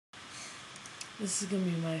This is going to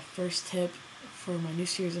be my first tip for my new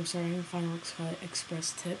series I'm starting, Final Cut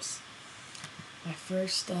Express Tips. My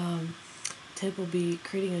first tip will be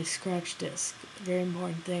creating a scratch disk. A very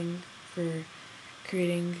important thing for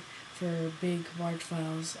creating for big, large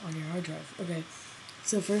files on your hard drive. Okay,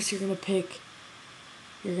 so first you're gonna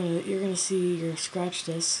see your scratch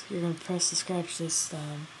disk. You're gonna press the scratch disk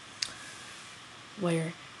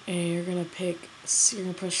layer, and you're gonna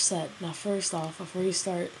press set. Now, first off, before you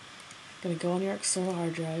start, you're gonna go on your external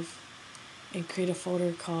hard drive and create a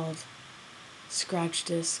folder called scratch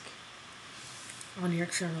disk on your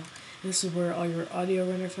external. This is where all your audio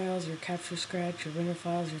render files, your capture scratch, your render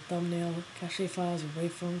files, your thumbnail, cache files, your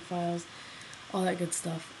waveform files, all that good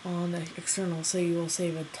stuff on the external, so you will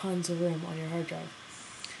save a tons of room on your hard drive.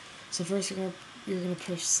 So first you're gonna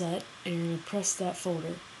push set, and you're gonna press that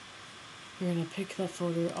folder. You're gonna pick that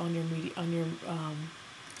folder on your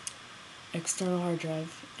external hard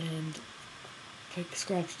drive and pick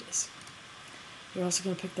scratch disk. You're also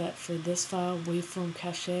gonna pick that for this file, waveform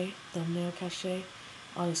cache, thumbnail cache,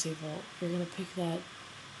 autosave vault. You're gonna pick that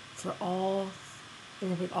for all. You're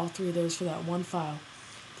gonna pick all three of those for that one file.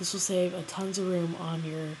 This will save a tons of room on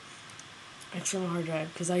your external hard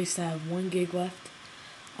drive, because I used to have 1 gig left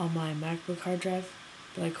on my MacBook hard drive,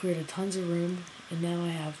 but I cleared a tons of room, and now I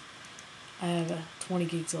have 20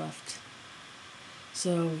 gigs left.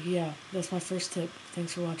 So yeah, that's my first tip.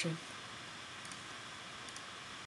 Thanks for watching.